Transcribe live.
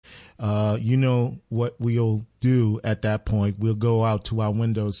You know what we'll do at that point. We'll go out to our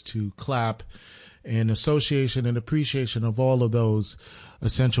windows to clap in association and appreciation of all of those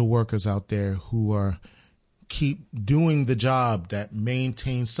essential workers out there who are keep doing the job that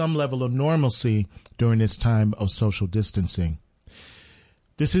maintains some level of normalcy during this time of social distancing.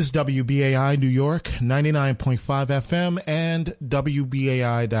 This is WBAI New York, 99.5 FM and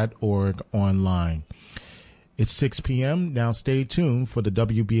WBAI.org online. It's 6 p.m. Now stay tuned for the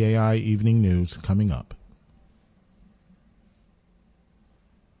WBAI Evening News coming up.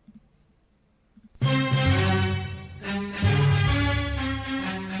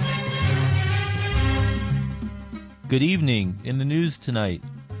 Good evening. In the news tonight,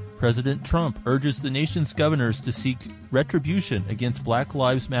 President Trump urges the nation's governors to seek retribution against Black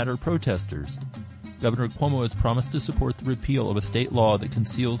Lives Matter protesters. Governor Cuomo has promised to support the repeal of a state law that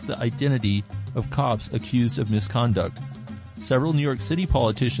conceals the identity of cops accused of misconduct. Several New York City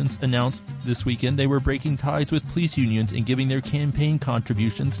politicians announced this weekend they were breaking ties with police unions and giving their campaign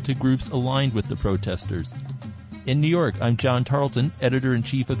contributions to groups aligned with the protesters. In New York, I'm John Tarleton,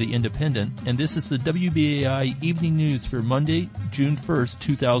 editor-in-chief of The Independent, and this is the WBAI Evening News for Monday, June 1st,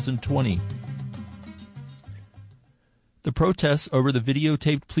 2020. The protests over the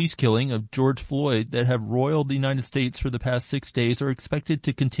videotaped police killing of George Floyd that have roiled the United States for the past 6 days are expected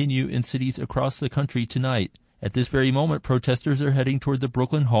to continue in cities across the country tonight. At this very moment, protesters are heading toward the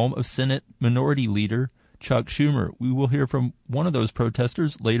Brooklyn home of Senate Minority Leader Chuck Schumer. We will hear from one of those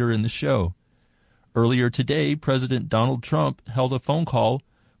protesters later in the show. Earlier today, President Donald Trump held a phone call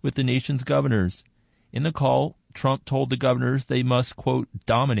with the nation's governors. In the call, Trump told the governors they must, quote,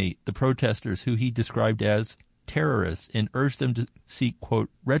 dominate the protesters who he described as terrorists and urged them to seek, quote,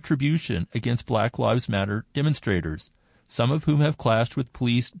 retribution against Black Lives Matter demonstrators, some of whom have clashed with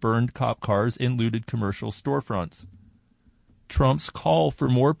police, burned cop cars, and looted commercial storefronts. Trump's call for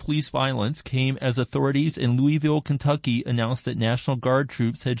more police violence came as authorities in Louisville, Kentucky announced that National Guard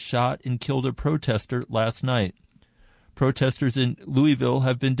troops had shot and killed a protester last night. Protesters in Louisville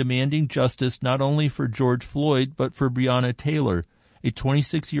have been demanding justice not only for George Floyd, but for Breonna Taylor, a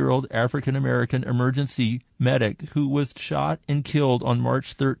 26-year-old African-American emergency medic who was shot and killed on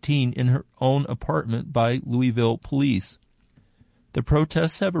March 13 in her own apartment by Louisville police. The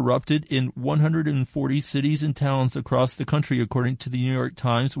protests have erupted in 140 cities and towns across the country, according to the New York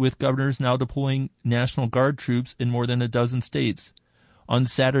Times, with governors now deploying National Guard troops in more than a dozen states. On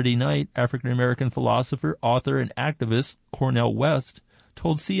Saturday night, African-American philosopher, author, and activist Cornel West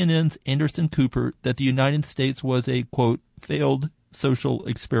told CNN's Anderson Cooper that the United States was a, quote, failed social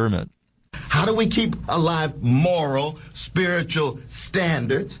experiment. How do we keep alive moral, spiritual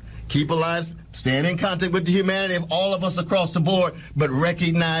standards, keep alive, staying in contact with the humanity of all of us across the board, but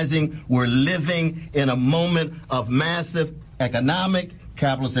recognizing we're living in a moment of massive economic,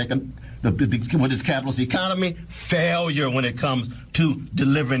 what is capitalist economy? Failure when it comes to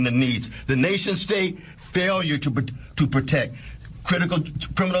delivering the needs. The nation state, failure to protect. Critical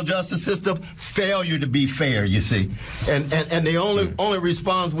criminal justice system, failure to be fair, you see. And the only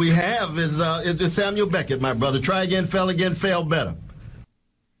response we have is Samuel Beckett, my brother. Try again, fail better.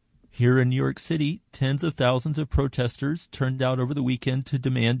 Here in New York City, tens of thousands of protesters turned out over the weekend to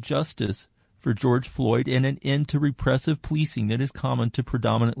demand justice for George Floyd and an end to repressive policing that is common to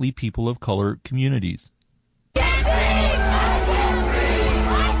predominantly people of color communities.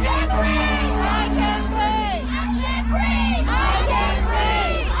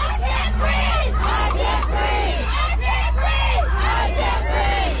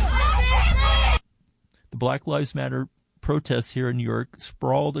 The Black Lives Matter protests here in New York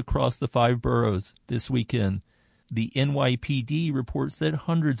sprawled across the 5 boroughs this weekend. The NYPD reports that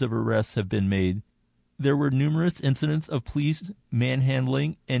hundreds of arrests have been made. There were numerous incidents of police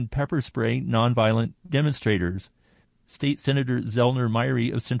manhandling and pepper spraying nonviolent demonstrators. State Senator Zellner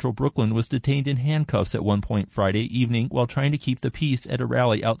Myrie of Central Brooklyn was detained in handcuffs at one point Friday evening while trying to keep the peace at a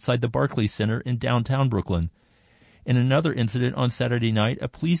rally outside the Barclays Center in downtown Brooklyn. In another incident on Saturday night, a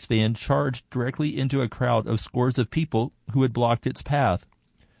police van charged directly into a crowd of scores of people who had blocked its path.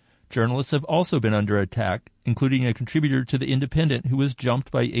 Journalists have also been under attack, including a contributor to The Independent who was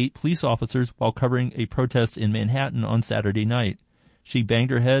jumped by 8 police officers while covering a protest in Manhattan on Saturday night. She banged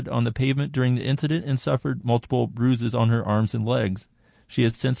her head on the pavement during the incident and suffered multiple bruises on her arms and legs. She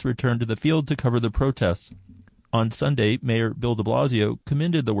has since returned to the field to cover the protests. On Sunday, Mayor Bill de Blasio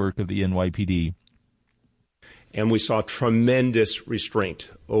commended the work of the NYPD. And we saw tremendous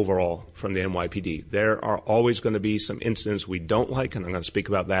restraint overall from the NYPD. There are always going to be some incidents we don't like, and I'm going to speak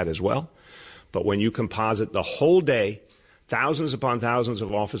about that as well. But when you composite the whole day, thousands upon thousands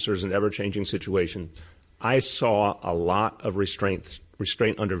of officers in ever-changing situation, I saw a lot of restraint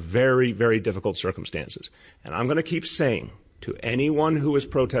restraint under very, very difficult circumstances. And I'm going to keep saying to anyone who is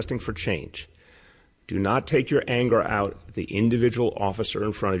protesting for change, do not take your anger out at the individual officer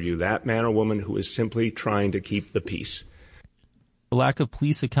in front of you, that man or woman who is simply trying to keep the peace. The lack of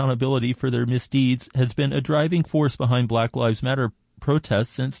police accountability for their misdeeds has been a driving force behind Black Lives Matter protests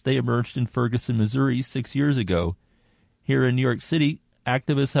since they emerged in Ferguson, Missouri 6 years ago. Here in New York City,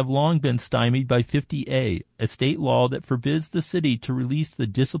 activists have long been stymied by 50A, a state law that forbids the city to release the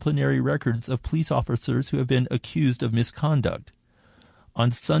disciplinary records of police officers who have been accused of misconduct.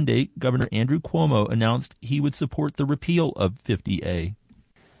 On Sunday, Governor Andrew Cuomo announced he would support the repeal of 50A.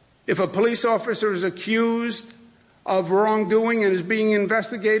 If a police officer is accused of wrongdoing and is being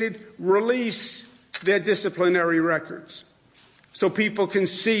investigated, release their disciplinary records so people can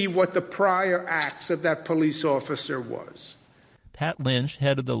see what the prior acts of that police officer was. Pat Lynch,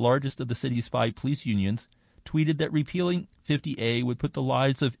 head of the largest of the city's 5 police unions, tweeted that repealing 50A would put the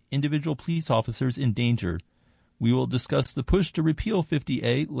lives of individual police officers in danger. We will discuss the push to repeal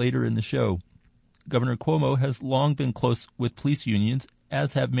 50A later in the show. Governor Cuomo has long been close with police unions,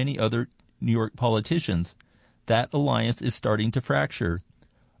 as have many other New York politicians. That alliance is starting to fracture.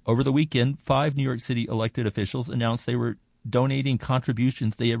 Over the weekend, 5 New York City elected officials announced they were donating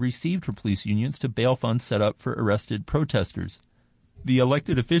contributions they have received from police unions to bail funds set up for arrested protesters. The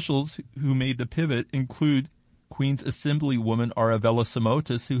elected officials who made the pivot include Queens Assemblywoman Aravella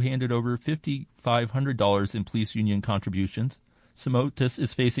Simotas, who handed over $5,500 in police union contributions. Simotas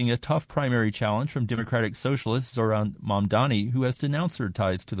is facing a tough primary challenge from Democratic Socialist Zohran Mamdani, who has denounced her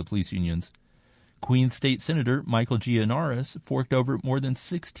ties to the police unions. Queens State Senator Michael Gianaris forked over more than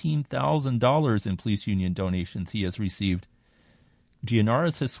 $16,000 in police union donations he has received.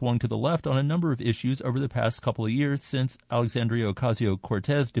 Gianaris has swung to the left on a number of issues over the past couple of years since Alexandria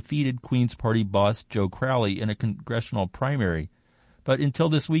Ocasio-Cortez defeated Queens Party boss Joe Crowley in a congressional primary. But until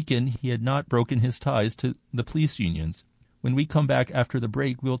this weekend, he had not broken his ties to the police unions. When we come back after the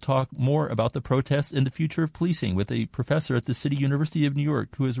break, we'll talk more about the protests and the future of policing with a professor at the City University of New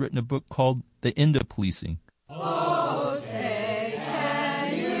York who has written a book called The End of Policing. Oh, say,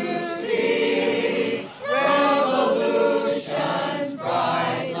 can you see revolution's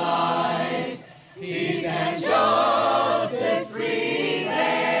bright light? Peace and justice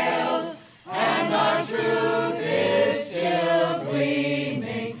prevailed, and our truth is still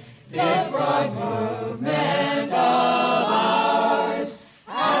gleaming. This broad movement of ours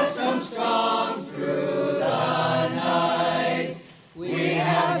has come strong through the night. We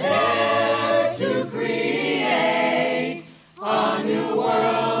have dared to create a new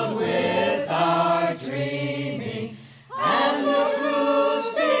world with our dreaming, and the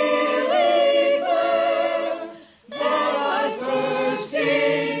truth's believer that was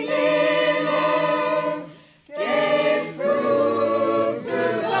bursting in air gave proof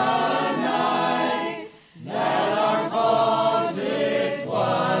through the night that our cause it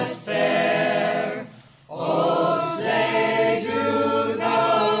was fair. Oh, say do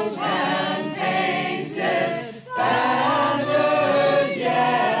those hand-painted banners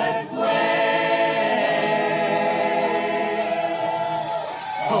yet wave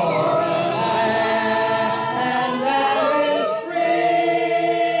for a land that is free,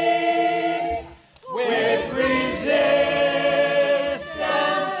 with resistance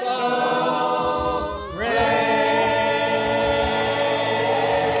so brave.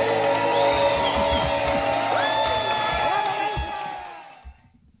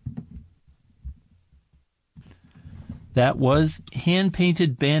 That was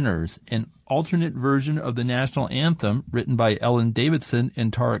Hand-Painted Banners, an alternate version of the national anthem written by Ellen Davidson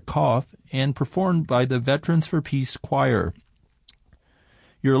and Tarek Koff and performed by the Veterans for Peace Choir.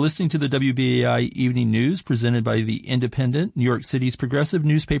 You're listening to the WBAI Evening News presented by The Independent, New York City's progressive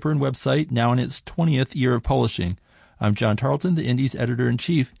newspaper and website, now in its 20th year of publishing. I'm John Tarleton, the Indy's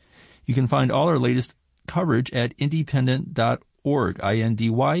editor-in-chief. You can find all our latest coverage at independent.org,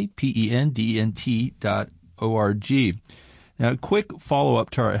 INDYPENDENT.org. Now, a quick follow-up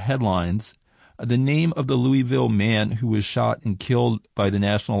to our headlines. The name of the Louisville man who was shot and killed by the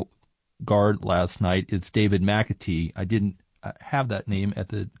National Guard last night is David McAtee. I didn't have that name at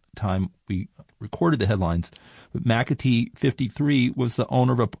the time we recorded the headlines, but McAtee, 53, was the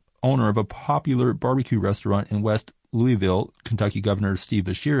owner of a popular barbecue restaurant in West Louisville. Kentucky Governor Steve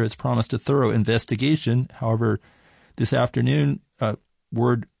Beshear has promised a thorough investigation. However, this afternoon,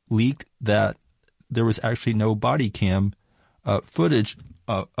 word leaked that there was actually no body cam footage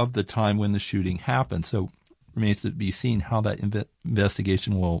of the time when the shooting happened. So it remains to be seen how that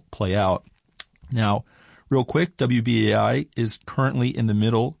investigation will play out. Now, Real quick, WBAI is currently in the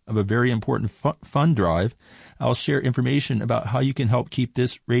middle of a very important fund drive. I'll share information about how you can help keep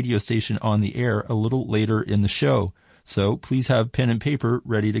this radio station on the air a little later in the show. So please have pen and paper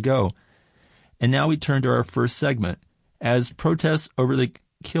ready to go. And now we turn to our first segment. As protests over the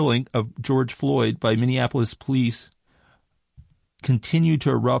killing of George Floyd by Minneapolis police continue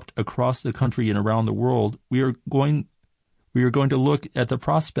to erupt across the country and around the world, we are going to look at the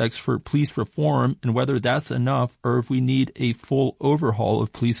prospects for police reform and whether that's enough or if we need a full overhaul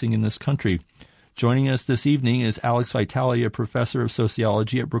of policing in this country. Joining us this evening is Alex Vitale, a professor of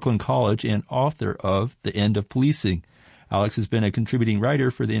sociology at Brooklyn College and author of The End of Policing. Alex has been a contributing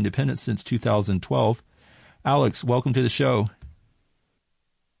writer for The Independent since 2012. Alex, welcome to the show.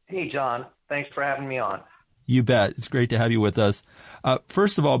 Hey, John. Thanks for having me on. You bet. It's great to have you with us.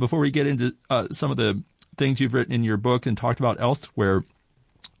 First of all, before we get into some of the things you've written in your book and talked about elsewhere,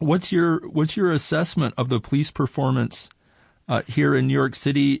 what's your assessment of the police performance here in New York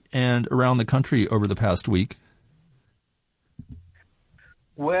City and around the country over the past week?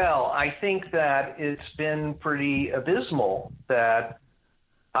 Well, I think that it's been pretty abysmal. That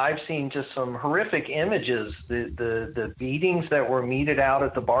I've seen just some horrific images. The beatings that were meted out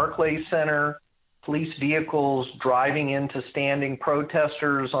at the Barclays Center, police vehicles driving into standing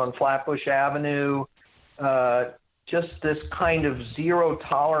protesters on Flatbush Avenue, just this kind of zero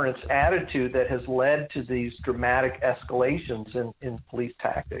tolerance attitude that has led to these dramatic escalations in police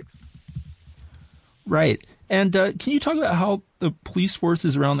tactics. Right. And can you talk about how the police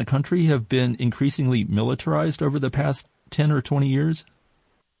forces around the country have been increasingly militarized over the past 10 or 20 years?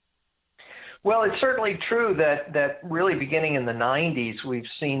 Well, it's certainly true that really beginning in the 90s, we've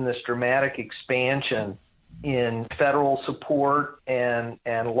seen this dramatic expansion in federal support and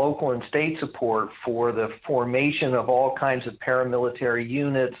local and state support for the formation of all kinds of paramilitary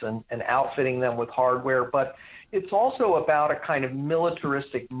units and outfitting them with hardware. But it's also about a kind of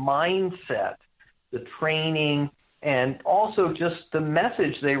militaristic mindset, the training, and also just the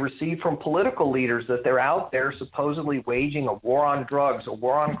message they receive from political leaders that they're out there supposedly waging a war on drugs, a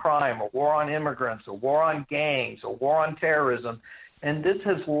war on crime, a war on immigrants, a war on gangs, a war on terrorism. And this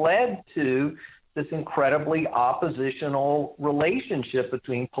has led to this incredibly oppositional relationship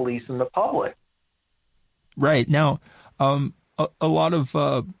between police and the public. Right. Now, a lot of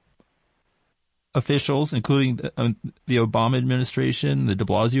officials, including the Obama administration, the de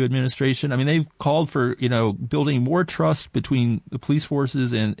Blasio administration, I mean, they've called for, building more trust between the police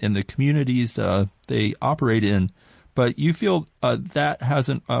forces and the communities they operate in. But you feel that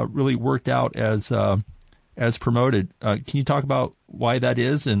hasn't really worked out as promoted. Can you talk about why that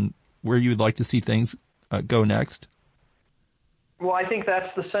is and where you would like to see things go next? Well, I think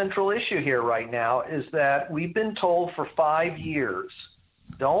that's the central issue here right now, is that we've been told for 5 years,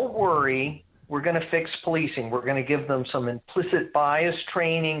 don't worry, we're going to fix policing. We're going to give them some implicit bias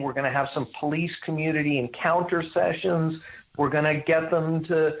training. We're going to have some police community encounter sessions. We're going to get them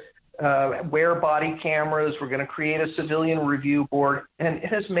to wear body cameras. We're going to create a civilian review board. And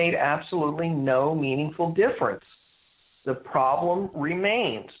it has made absolutely no meaningful difference. The problem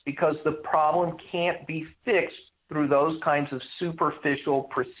remains because the problem can't be fixed through those kinds of superficial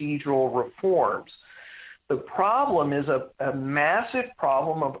procedural reforms. The problem is a massive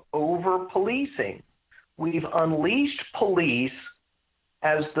problem of over-policing. We've unleashed police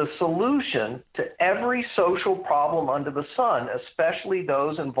as the solution to every social problem under the sun, especially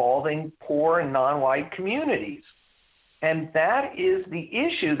those involving poor and non-white communities. And that is the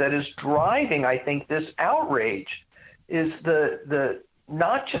issue that is driving, I think, this outrage, is the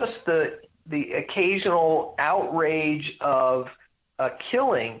not just the occasional outrage of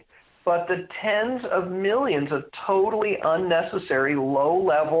killing, but the tens of millions of totally unnecessary,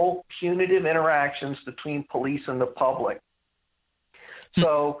 low-level, punitive interactions between police and the public.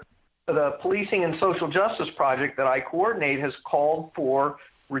 So the Policing and Social Justice Project that I coordinate has called for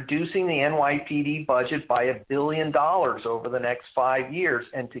reducing the NYPD budget by $1 billion over the next 5 years,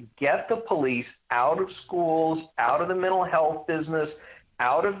 and to get the police out of schools, out of the mental health business,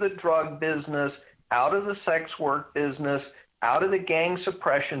 out of the drug business, out of the sex work business, out of the gang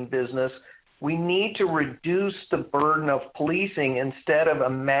suppression business. We need to reduce the burden of policing instead of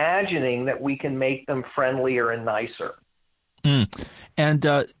imagining that we can make them friendlier and nicer.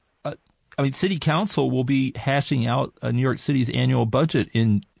 And City Council will be hashing out New York City's annual budget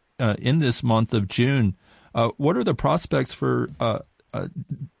in this month of June. What are the prospects for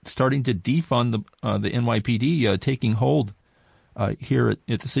starting to defund the NYPD taking hold here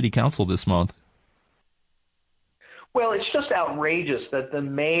at the City Council this month? Well, it's just outrageous that the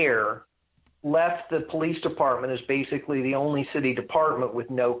mayor left the police department as basically the only city department with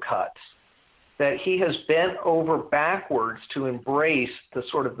no cuts. that he has bent over backwards to embrace the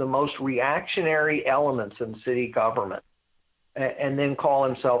sort of the most reactionary elements in city government and then call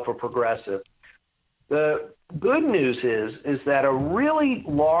himself a progressive. The good news is that a really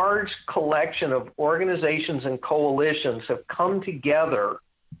large collection of organizations and coalitions have come together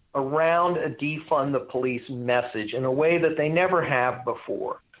around a defund the police message in a way that they never have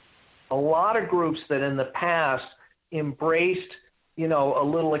before. A lot of groups that in the past embraced, a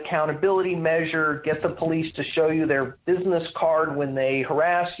little accountability measure, get the police to show you their business card when they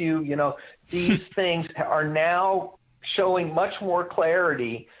harass you, these things are now showing much more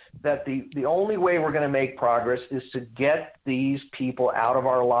clarity that the only way we're going to make progress is to get these people out of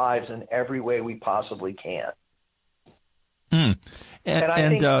our lives in every way we possibly can. Mm.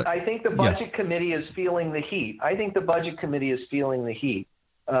 I think the Budget Committee is feeling the heat.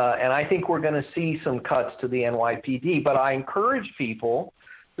 And I think we're going to see some cuts to the NYPD. But I encourage people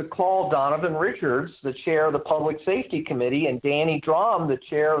to call Donovan Richards, the chair of the Public Safety Committee, and Danny Drum, the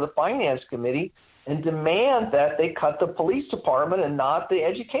chair of the Finance Committee, and demand that they cut the police department and not the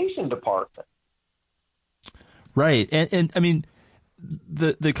education department. Right. And I mean,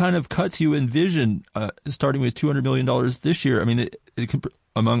 the kind of cuts you envision, starting with $200 million this year, I mean, it could,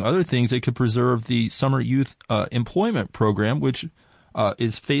 among other things, it could preserve the summer youth employment program, which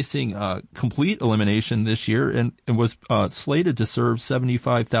is facing complete elimination this year and was slated to serve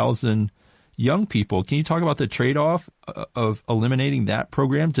 75,000 young people. Can you talk about the trade-off of eliminating that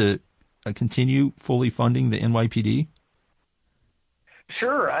program to continue fully funding the NYPD?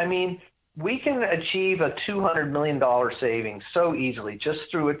 Sure. I mean, we can achieve a $200 million savings so easily just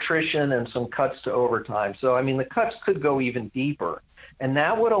through attrition and some cuts to overtime. So, I mean, the cuts could go even deeper. And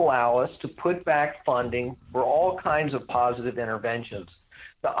that would allow us to put back funding for all kinds of positive interventions.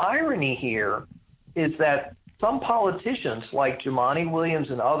 The irony here is that some politicians like Jumaane Williams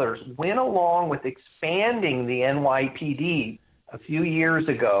and others went along with expanding the NYPD a few years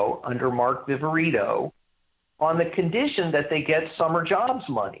ago under Mark Viverito on the condition that they get summer jobs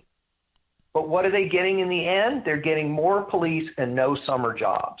money. But what are they getting in the end? They're getting more police and no summer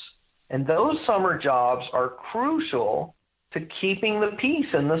jobs. And those summer jobs are crucial to keeping the peace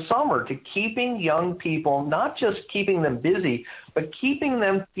in the summer, to keeping young people, not just keeping them busy, but keeping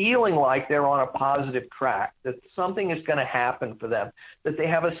them feeling like they're on a positive track, that something is going to happen for them, that they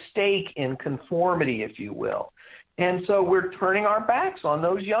have a stake in conformity, if you will. And so we're turning our backs on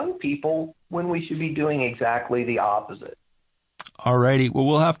those young people when we should be doing exactly the opposite. All righty. Well,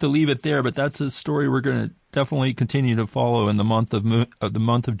 we'll have to leave it there, but that's a story we're going to definitely continue to follow in the month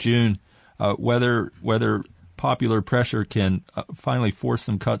of June, whether popular pressure can finally force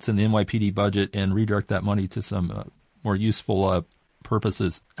some cuts in the NYPD budget and redirect that money to some more useful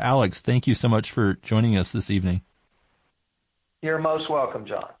purposes. Alex, thank you so much for joining us this evening. You're most welcome,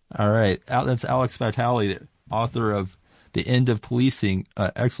 John. All right. That's Alex Vitale, author of The End of Policing.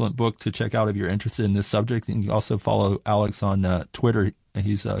 Excellent book to check out if you're interested in this subject. And you can also follow Alex on Twitter.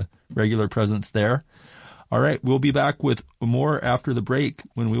 He's a regular presence there. All right. We'll be back with more after the break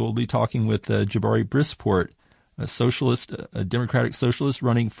when we will be talking with Jabari Brisport, a Democratic socialist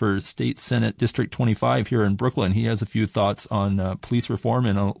running for State Senate District 25 here in Brooklyn. He has a few thoughts on police reform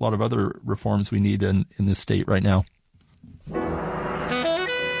and a lot of other reforms we need in this state right now.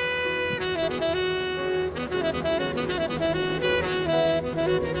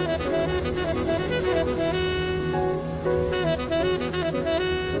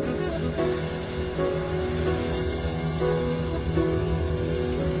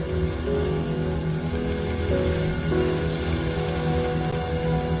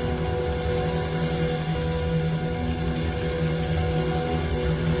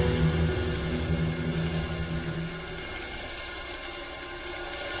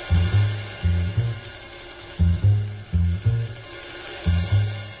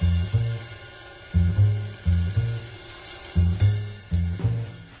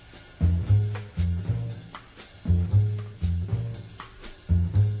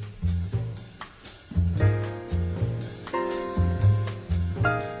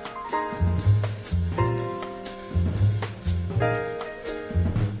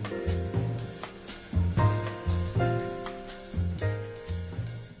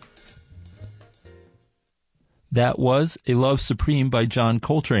 That was A Love Supreme by John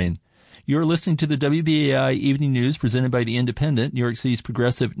Coltrane. You're listening to the WBAI Evening News presented by The Independent, New York City's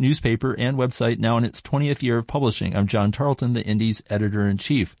progressive newspaper and website, now in its 20th year of publishing. I'm John Tarleton, the Indy's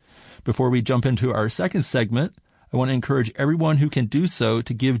editor-in-chief. Before we jump into our second segment, I want to encourage everyone who can do so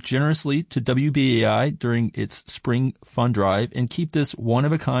to give generously to WBAI during its spring fund drive and keep this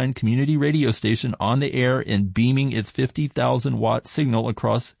one-of-a-kind community radio station on the air and beaming its 50,000-watt signal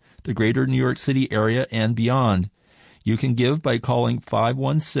across the greater New York City area, and beyond. You can give by calling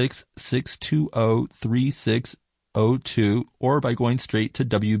 516-620-3602 or by going straight to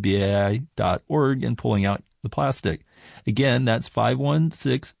WBAI.org and pulling out the plastic. Again, that's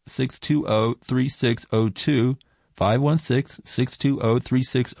 516-620-3602,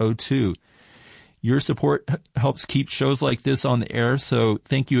 516-620-3602. Your support helps keep shows like this on the air, so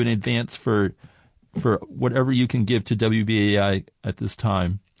thank you in advance for whatever you can give to WBAI at this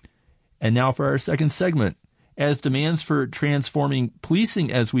time. And now for our second segment. As demands for transforming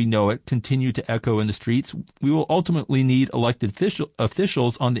policing as we know it continue to echo in the streets, we will ultimately need elected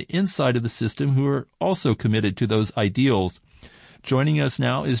officials on the inside of the system who are also committed to those ideals. Joining us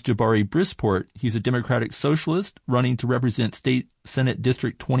now is Jabari Brisport. He's a Democratic Socialist running to represent State Senate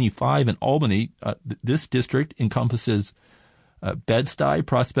District 25 in Albany. This district encompasses Bed-Stuy,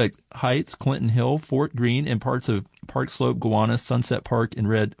 Prospect Heights, Clinton Hill, Fort Greene, and parts of Park Slope, Gowanus, Sunset Park, and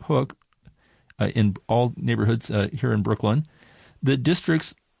Red Hook, in all neighborhoods here in Brooklyn. The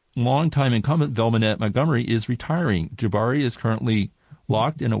district's longtime incumbent, Velmanette Montgomery, is retiring. Jabari is currently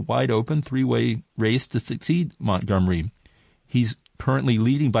locked in a wide-open three-way race to succeed Montgomery. He's currently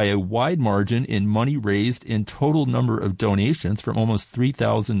leading by a wide margin in money raised in total number of donations from almost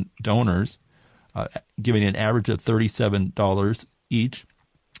 3,000 donors, giving an average of $37 each.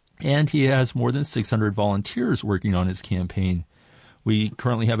 And he has more than 600 volunteers working on his campaign. We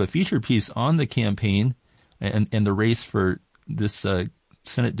currently have a feature piece on the campaign and the race for this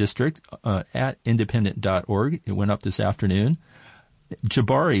Senate district at independent.org. It went up this afternoon.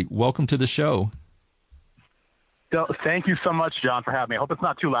 Jabari, welcome to the show. Thank you so much, John, for having me. I hope it's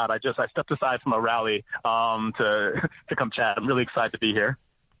not too loud. I stepped aside from a rally to come chat. I'm really excited to be here.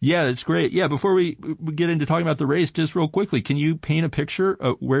 Yeah, that's great. Yeah, before we get into talking about the race, just real quickly, can you paint a picture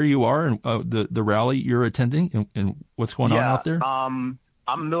of where you are and the rally you're attending and what's going on out there? I'm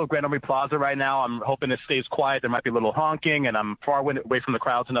in the middle of Grand Army Plaza right now. I'm hoping it stays quiet. There might be a little honking, and I'm far away from the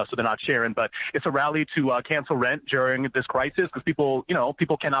crowds enough so they're not cheering. But it's a rally to cancel rent during this crisis because people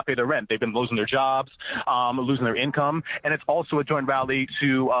cannot pay their rent. They've been losing their jobs, losing their income. And it's also a joint rally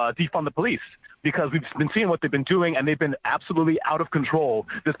to defund the police, because we've been seeing what they've been doing, and they've been absolutely out of control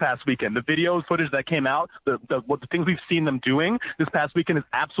this past weekend. The video footage that came out, the things we've seen them doing this past weekend is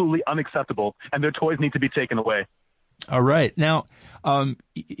absolutely unacceptable, and their toys need to be taken away. All right. Now,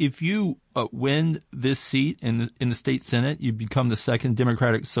 if you win this seat in the state Senate, you become the second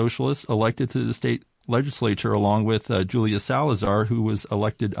Democratic Socialist elected to the state legislature, along with Julia Salazar, who was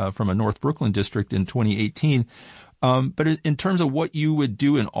elected from a North Brooklyn district in 2018. But in terms of what you would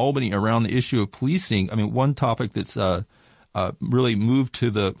do in Albany around the issue of policing, I mean, one topic that's really moved to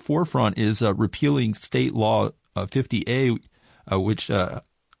the forefront is repealing State Law 50A, which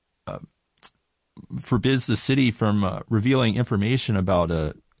forbids the city from revealing information about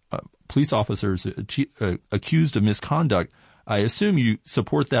police officers accused of misconduct. I assume you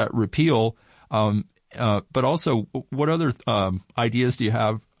support that repeal, but also what other ideas do you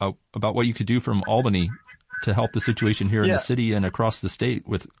have about what you could do from Albany to help the situation here in the city and across the state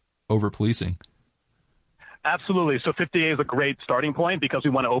with over-policing? Absolutely. So 50A is a great starting point because we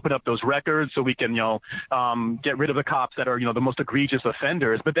want to open up those records so we can, get rid of the cops that are, the most egregious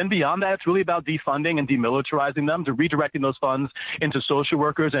offenders. But then beyond that, it's really about defunding and demilitarizing them, to redirecting those funds into social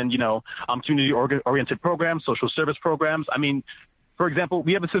workers and, community-oriented programs, social service programs. I mean, for example,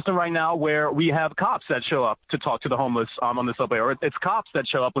 we have a system right now where we have cops that show up to talk to the homeless on the subway, or it's cops that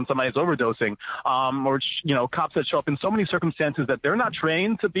show up when somebody is overdosing, or cops that show up in so many circumstances that they're not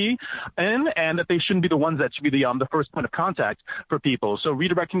trained to be in, and that they shouldn't be the ones that should be the first point of contact for people. So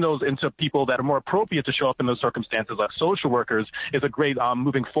redirecting those into people that are more appropriate to show up in those circumstances, like social workers, is a great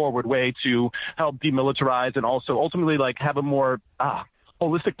moving forward way to help demilitarize and also ultimately have a more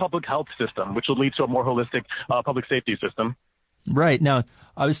holistic public health system, which will lead to a more holistic public safety system. Right. Now,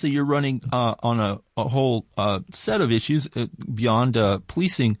 obviously, you're running on a whole set of issues beyond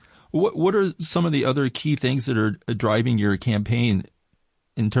policing. What are some of the other key things that are driving your campaign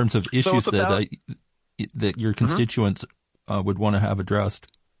in terms of issues that your constituents would want to have addressed?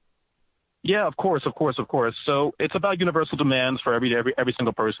 Yeah, of course. So it's about universal demands for every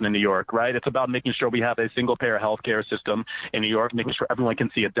single person in New York, right? It's about making sure we have a single payer healthcare system in New York, making sure everyone can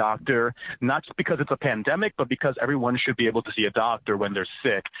see a doctor, not just because it's a pandemic, but because everyone should be able to see a doctor when they're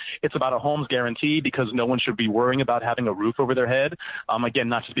sick. It's about a homes guarantee because no one should be worrying about having a roof over their head. Again,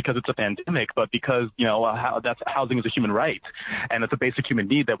 not just because it's a pandemic, but because, housing is a human right. And it's a basic human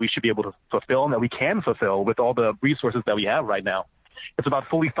need that we should be able to fulfill and that we can fulfill with all the resources that we have right now. It's about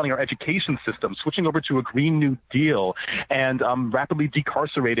fully funding our education system, switching over to a Green New Deal, and rapidly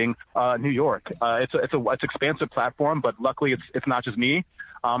decarcerating New York. It's an expansive platform, but luckily it's not just me.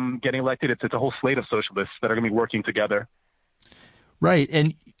 getting elected. It's a whole slate of socialists that are going to be working together. Right.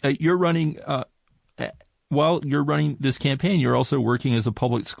 And you're running, while you're running this campaign, you're also working as a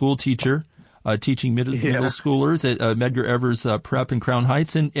public school teacher, teaching middle schoolers at Medgar Evers Prep in Crown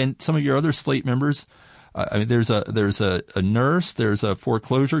Heights, and some of your other slate members. I mean, there's a nurse, there's a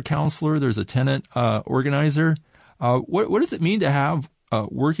foreclosure counselor, there's a tenant organizer. What does it mean to have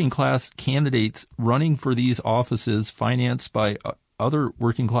working class candidates running for these offices financed by other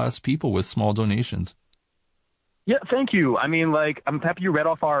working class people with small donations? Yeah, thank you. I mean, like, I'm happy you read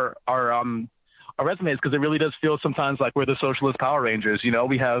off our resumes, because it really does feel sometimes like we're the socialist Power Rangers. You know,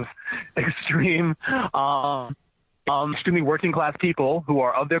 we have extremely working class people who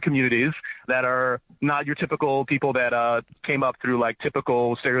are of their communities that are not your typical people that came up through like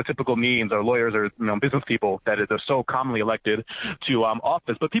typical stereotypical means, or lawyers, or business people that are so commonly elected to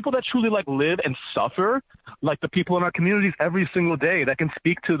office, but people that truly like live and suffer like the people in our communities every single day, that can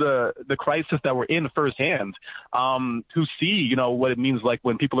speak to the crisis that we're in firsthand, who see what it means like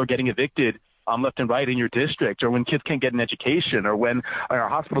when people are getting evicted left and right in your district, or when kids can't get an education, or when our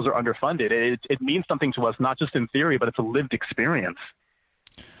hospitals are underfunded. It means something to us, not just in theory, but it's a lived experience.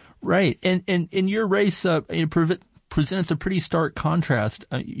 Right. And in your race, presents a pretty stark contrast.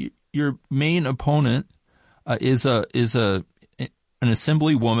 Your main opponent is an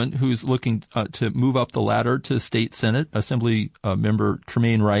assemblywoman who's looking to move up the ladder to state senate, Assembly member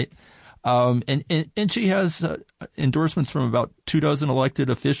Tremaine Wright. And she has endorsements from about 24 elected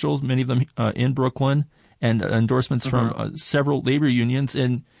officials, many of them in Brooklyn, and endorsements from several labor unions.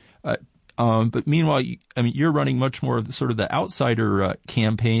 And but meanwhile, you're running much more of sort of the outsider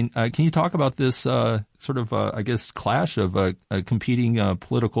campaign. Can you talk about this sort of, clash of competing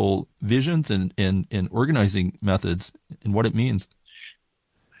political visions and organizing methods and what it means?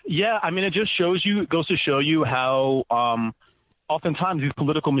 Yeah, I mean, it just goes to show you how oftentimes these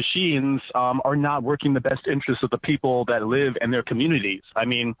political machines are not working the best interests of the people that live in their communities. I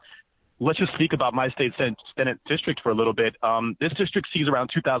mean, let's just speak about my state Senate district for a little bit. This district sees around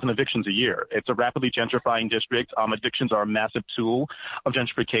 2,000 evictions a year. It's a rapidly gentrifying district. Evictions are a massive tool of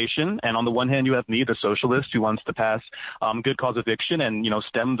gentrification. And on the one hand, you have me, the socialist, who wants to pass good cause eviction and,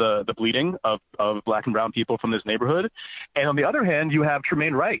 stem the bleeding of black and brown people from this neighborhood. And on the other hand, you have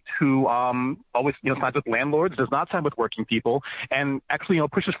Tremaine Wright, who always, sigdes with landlords, does not side with working people, and actually,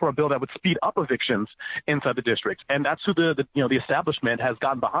 pushes for a bill that would speed up evictions inside the district. And that's who the establishment has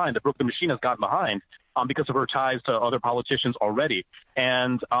gotten behind. The Brooklyn machine has gotten behind because of her ties to other politicians already.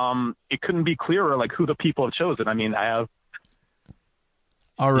 And it couldn't be clearer, like, who the people have chosen. I mean, I have.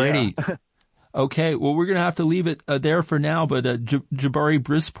 Alrighty. Yeah. Okay. Well, we're going to have to leave it there for now. But Jabari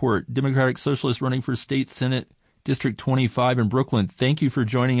Brisport, Democratic Socialist running for State Senate District 25 in Brooklyn, thank you for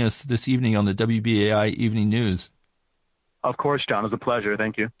joining us this evening on the WBAI Evening News. Of course, John. It was a pleasure.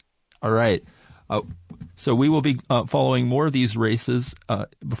 Thank you. All right. So we will be following more of these races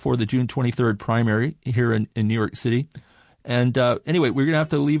before the June 23rd primary here in New York City. And anyway, we're going to have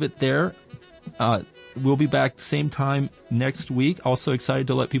to leave it there. We'll be back same time next week. Also excited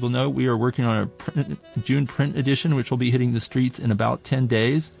to let people know we are working on a June print edition, which will be hitting the streets in about 10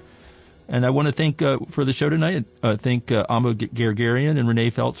 days. And I want to thank, for the show tonight, thank Amba Gargarian and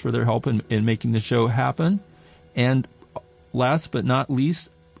Renee Feltz for their help in making the show happen. And last but not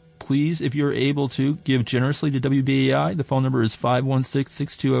least, please, if you're able to, give generously to WBAI. The phone number is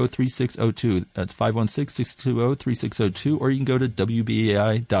 516-620-3602. That's 516-620-3602. Or you can go to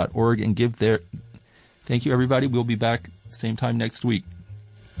WBAI.org and give there. Thank you, everybody. We'll be back same time next week.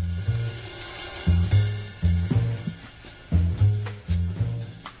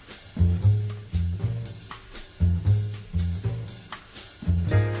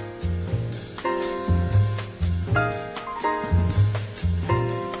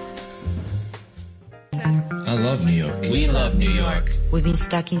 I love New York. We love New York. We've been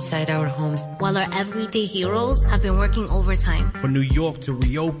stuck inside our homes, while our everyday heroes have been working overtime for New York to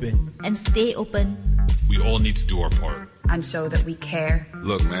reopen and stay open. We all need to do our part and show that we care.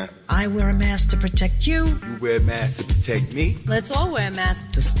 Look, man. I wear a mask to protect you. You wear a mask to protect me. Let's all wear a mask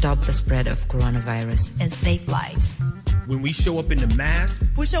to stop the spread of coronavirus and save lives. When we show up in the mask,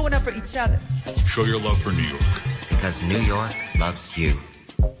 we're showing up for each other. Show your love for New York. Because New York loves you.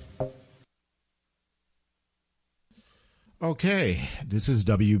 Okay, this is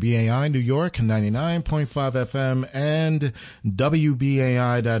WBAI New York, 99.5 FM and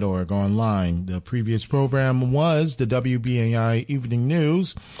WBAI.org online. The previous program was the WBAI Evening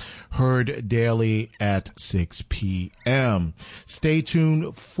News, heard daily at 6 p.m. Stay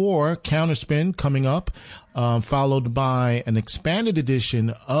tuned for Counterspin coming up, followed by an expanded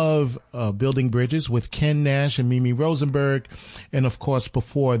edition of Building Bridges with Ken Nash and Mimi Rosenberg. And, of course,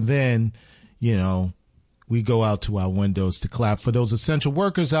 before then, you know, we go out to our windows to clap for those essential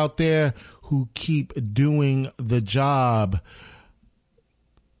workers out there who keep doing the job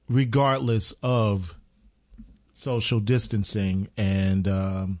regardless of social distancing.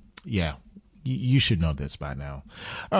 And, yeah, you should know this by now.